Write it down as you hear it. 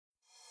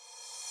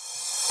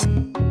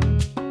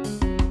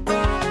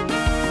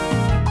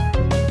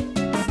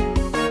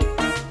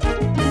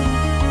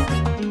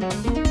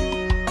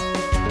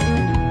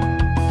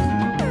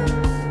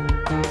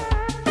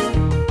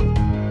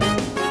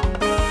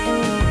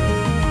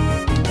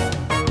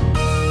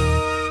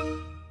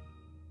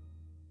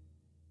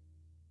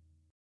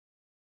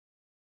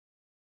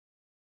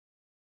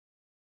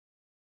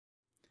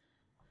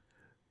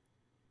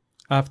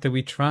After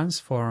we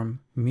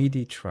transform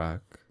MIDI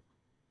track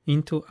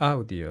into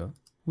audio,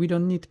 we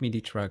don't need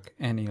MIDI track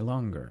any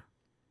longer.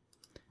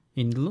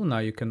 In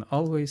Luna, you can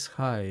always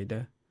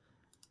hide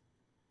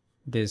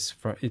this.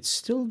 It's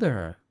still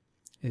there.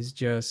 It's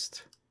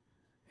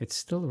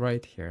still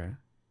right here.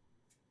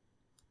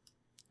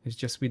 It's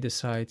just we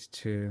decide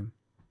to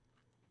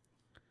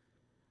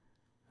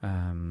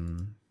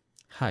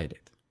hide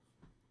it.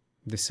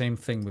 The same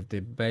thing with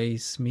the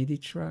bass MIDI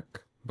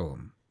track.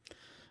 Boom.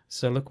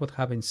 So look what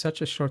happened in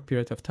such a short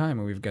period of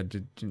time. We've got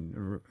the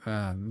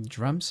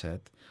drum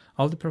set,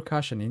 all the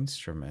percussion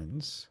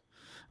instruments.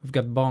 We've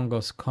got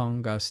bongos,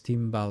 congas,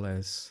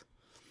 timbales,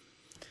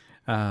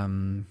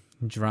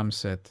 drum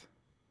set.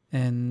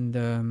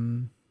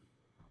 And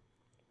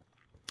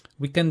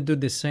we can do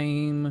the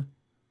same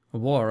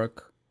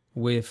work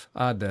with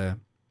other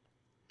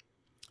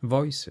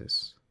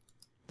voices.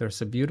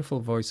 There's a beautiful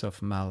voice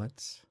of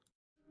Malets.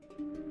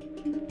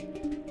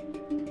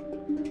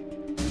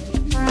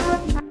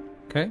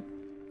 Okay,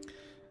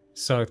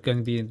 so it's going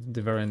to be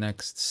the very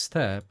next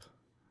step,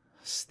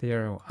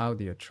 stereo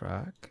audio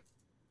track.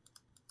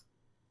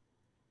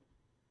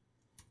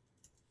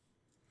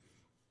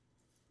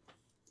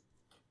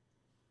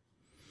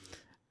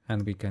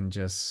 And we can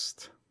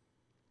just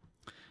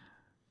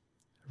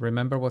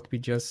remember what we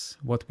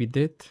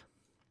did.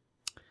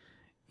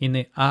 In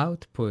the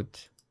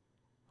output,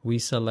 we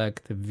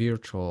select the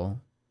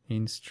virtual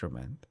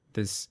instrument.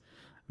 This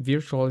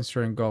virtual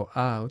instrument go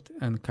out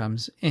and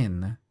comes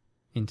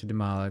into the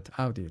Mallet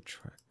audio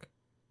track.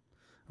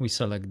 We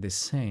select the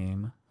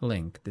same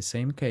link, the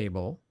same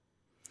cable,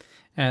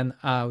 and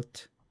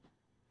out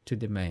to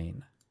the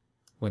main.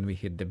 When we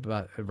hit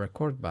the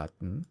record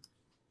button,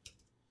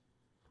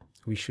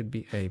 we should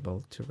be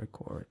able to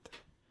record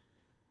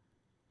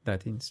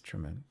that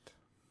instrument.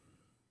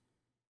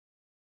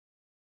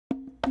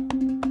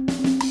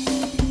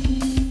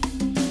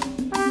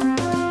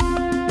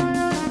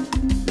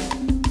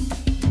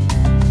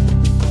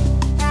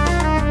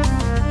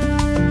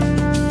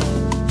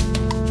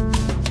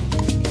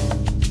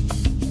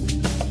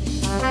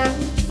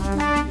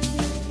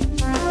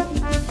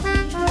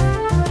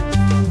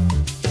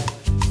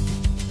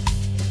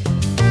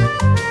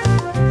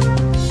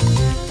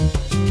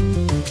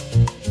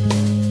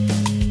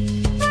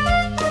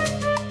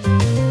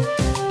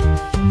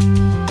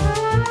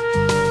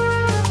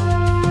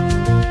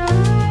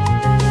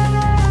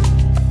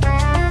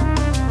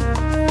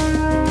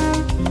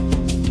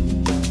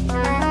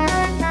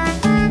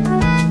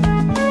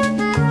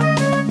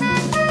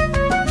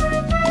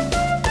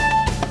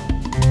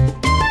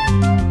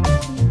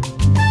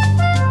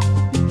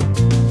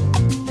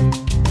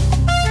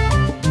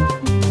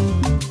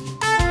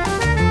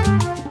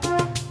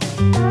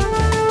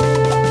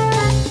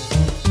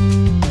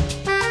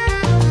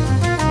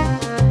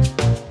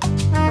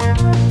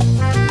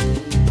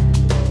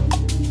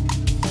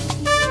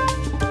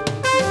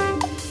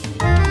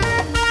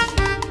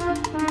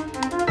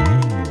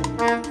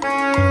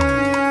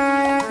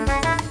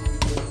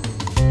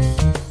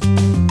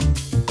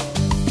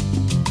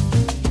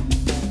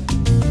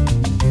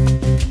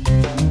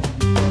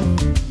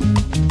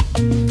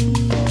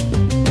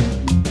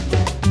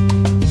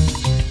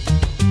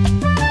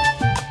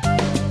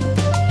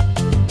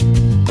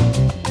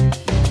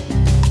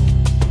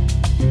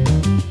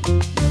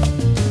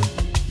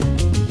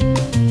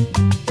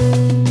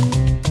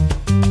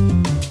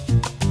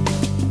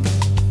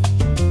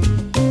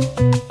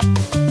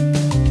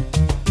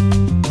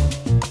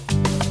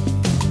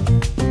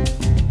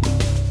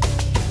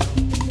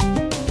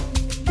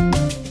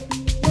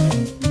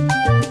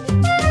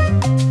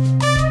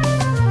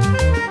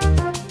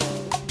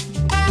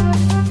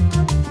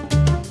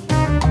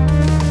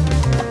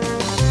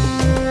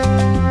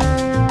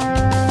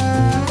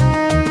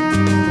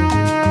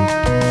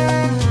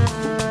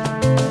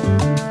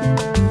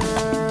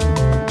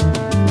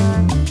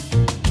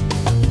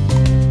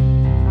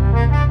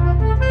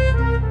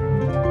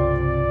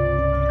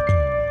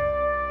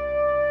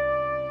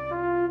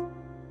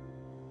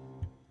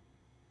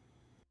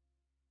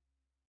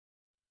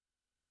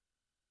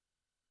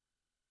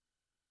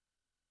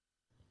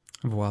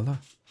 Voila.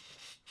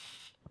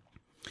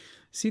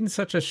 See, in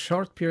such a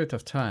short period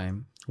of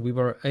time, we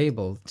were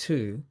able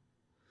to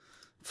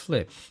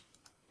flip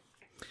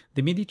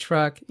the MIDI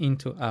track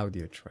into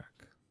audio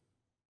track.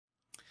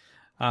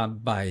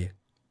 By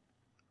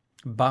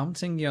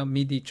bouncing your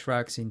MIDI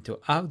tracks into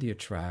audio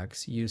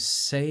tracks, you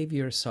save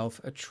yourself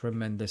a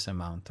tremendous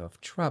amount of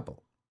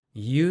trouble.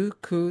 You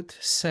could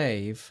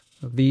save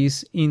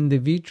these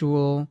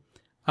individual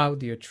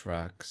audio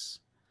tracks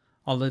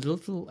on a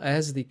little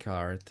SD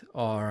card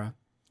or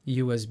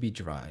USB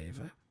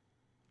drive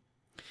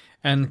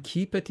and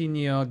keep it in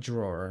your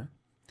drawer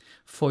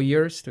for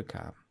years to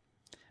come.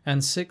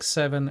 And 6,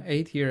 7,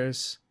 8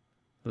 years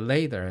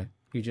later,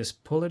 you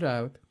just pull it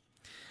out,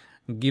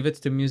 give it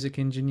to music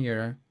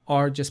engineer,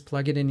 or just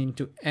plug it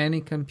into any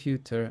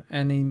computer,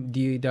 any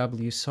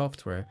DAW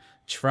software,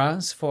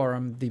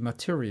 transform the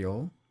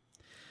material,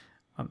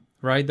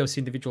 write those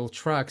individual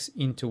tracks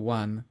into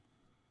one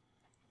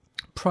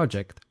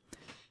project,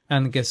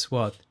 and guess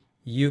what?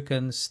 You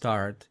can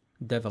start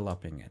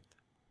developing it.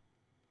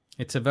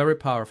 It's a very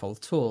powerful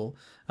tool,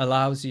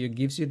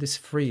 gives you this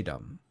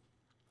freedom,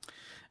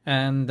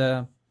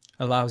 and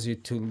allows you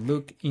to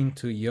look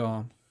into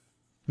your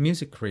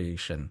music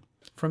creation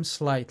from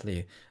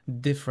slightly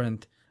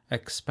different,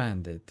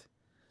 expanded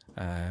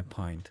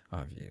point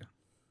of view.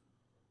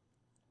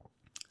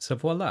 So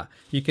voila,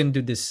 you can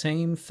do the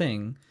same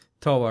thing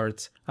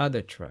towards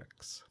other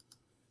tracks.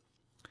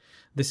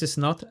 This is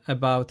not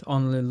about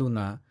only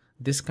Luna.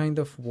 This kind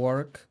of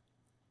work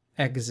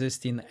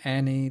exists in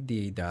any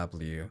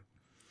DAW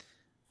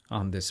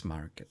on this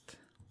market,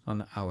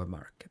 on our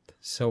market.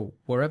 So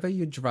wherever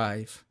you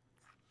drive,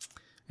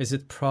 is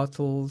it Pro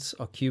Tools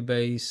or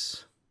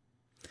Cubase,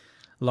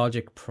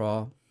 Logic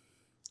Pro,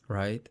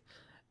 right?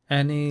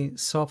 Any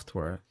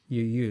software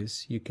you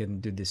use, you can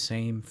do the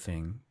same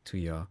thing to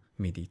your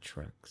MIDI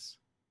tracks.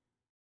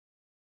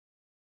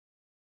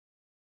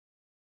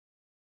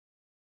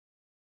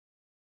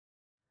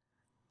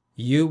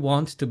 You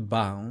want to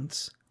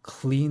bounce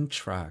clean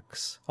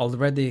tracks,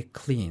 already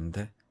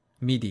cleaned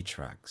MIDI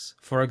tracks.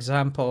 For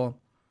example,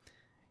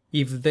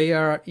 if they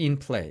are in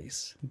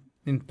place,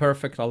 in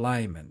perfect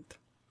alignment,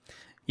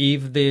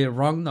 if the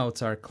wrong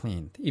notes are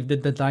cleaned, if the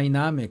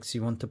dynamics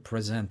you want to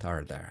present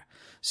are there.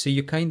 So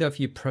you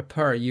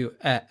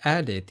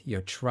edit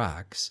your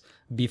tracks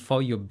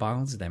before you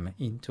bounce them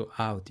into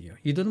audio.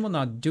 You don't want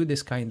to do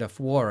this kind of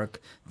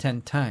work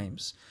 10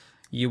 times.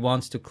 You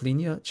want to clean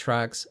your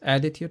tracks,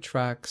 edit your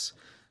tracks,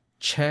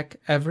 check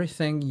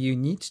everything you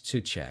need to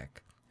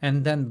check,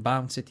 and then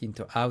bounce it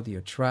into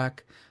audio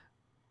track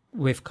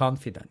with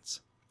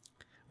confidence.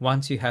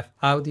 Once you have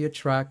audio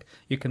track,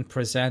 you can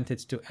present it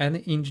to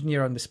any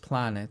engineer on this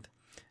planet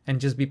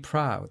and just be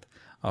proud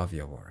of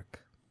your work.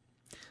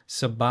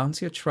 So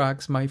bounce your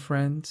tracks, my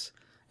friends.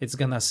 It's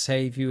gonna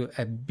save you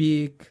a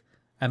big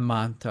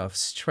amount of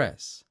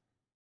stress.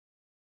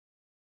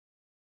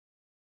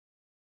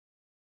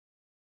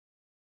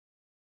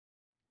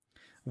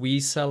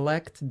 We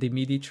select the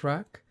MIDI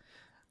track.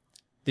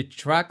 The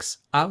track's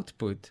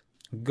output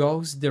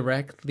goes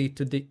directly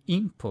to the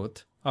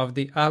input of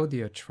the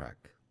audio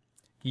track.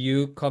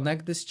 You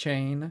connect this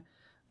chain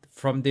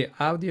from the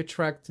audio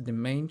track to the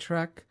main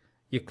track.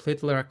 You click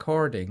the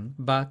recording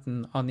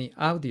button on the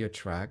audio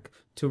track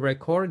to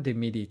record the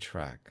MIDI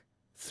track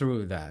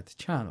through that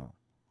channel.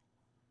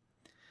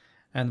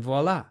 And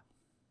voila!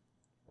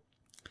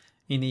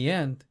 In the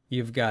end,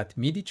 you've got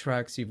MIDI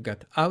tracks, you've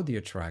got audio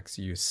tracks,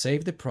 you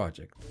save the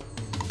project.